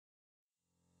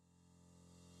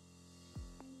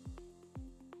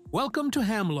Welcome to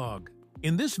HAMLOG.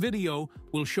 In this video,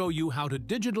 we'll show you how to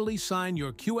digitally sign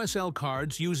your QSL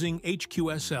cards using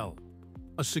HQSL,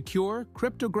 a secure,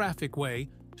 cryptographic way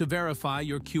to verify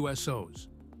your QSOs.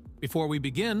 Before we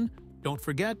begin, don't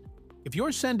forget, if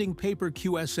you're sending paper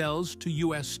QSLs to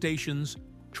US stations,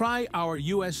 try our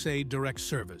USA Direct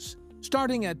service,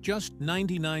 starting at just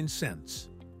 99 cents.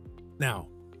 Now,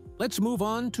 let's move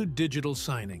on to digital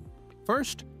signing.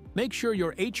 First, make sure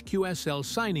your HQSL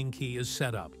Signing Key is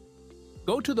set up.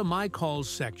 Go to the My Calls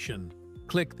section,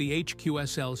 click the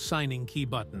HQSL Signing Key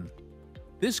button.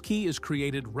 This key is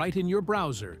created right in your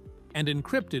browser and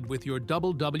encrypted with your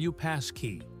WWPass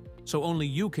key, so only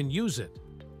you can use it.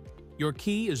 Your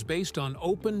key is based on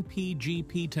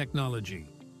OpenPGP technology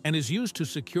and is used to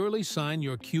securely sign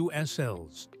your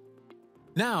QSLs.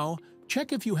 Now,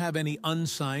 check if you have any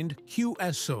unsigned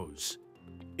QSOs.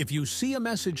 If you see a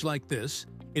message like this,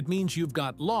 it means you've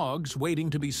got logs waiting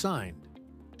to be signed.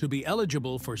 To be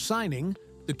eligible for signing,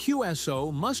 the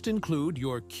QSO must include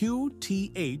your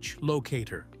QTH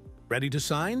locator. Ready to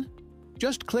sign?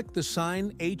 Just click the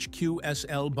Sign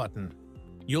HQSL button.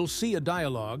 You'll see a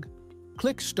dialog.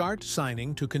 Click Start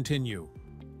Signing to continue.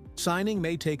 Signing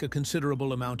may take a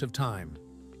considerable amount of time.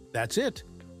 That's it.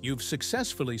 You've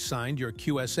successfully signed your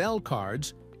QSL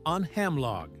cards on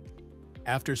HAMLOG.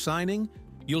 After signing,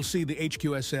 you'll see the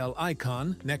HQSL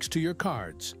icon next to your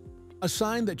cards, a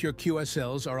sign that your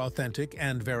QSLs are authentic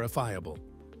and verifiable.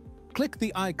 Click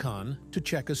the icon to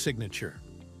check a signature.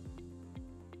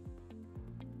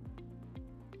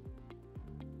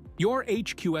 Your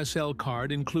HQSL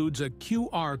card includes a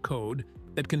QR code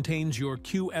that contains your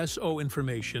QSO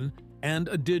information and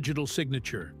a digital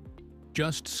signature.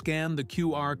 Just scan the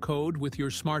QR code with your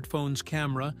smartphone's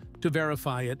camera to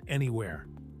verify it anywhere.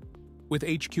 With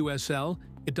HQSL,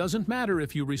 it doesn't matter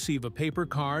if you receive a paper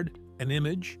card, an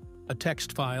image, a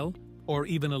text file, or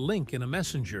even a link in a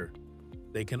messenger.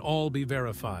 They can all be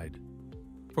verified.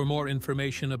 For more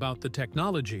information about the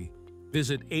technology,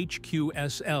 visit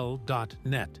hqsl.net.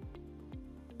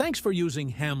 Thanks for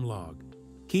using HAMLOG,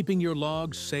 keeping your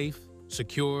logs safe,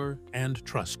 secure, and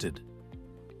trusted.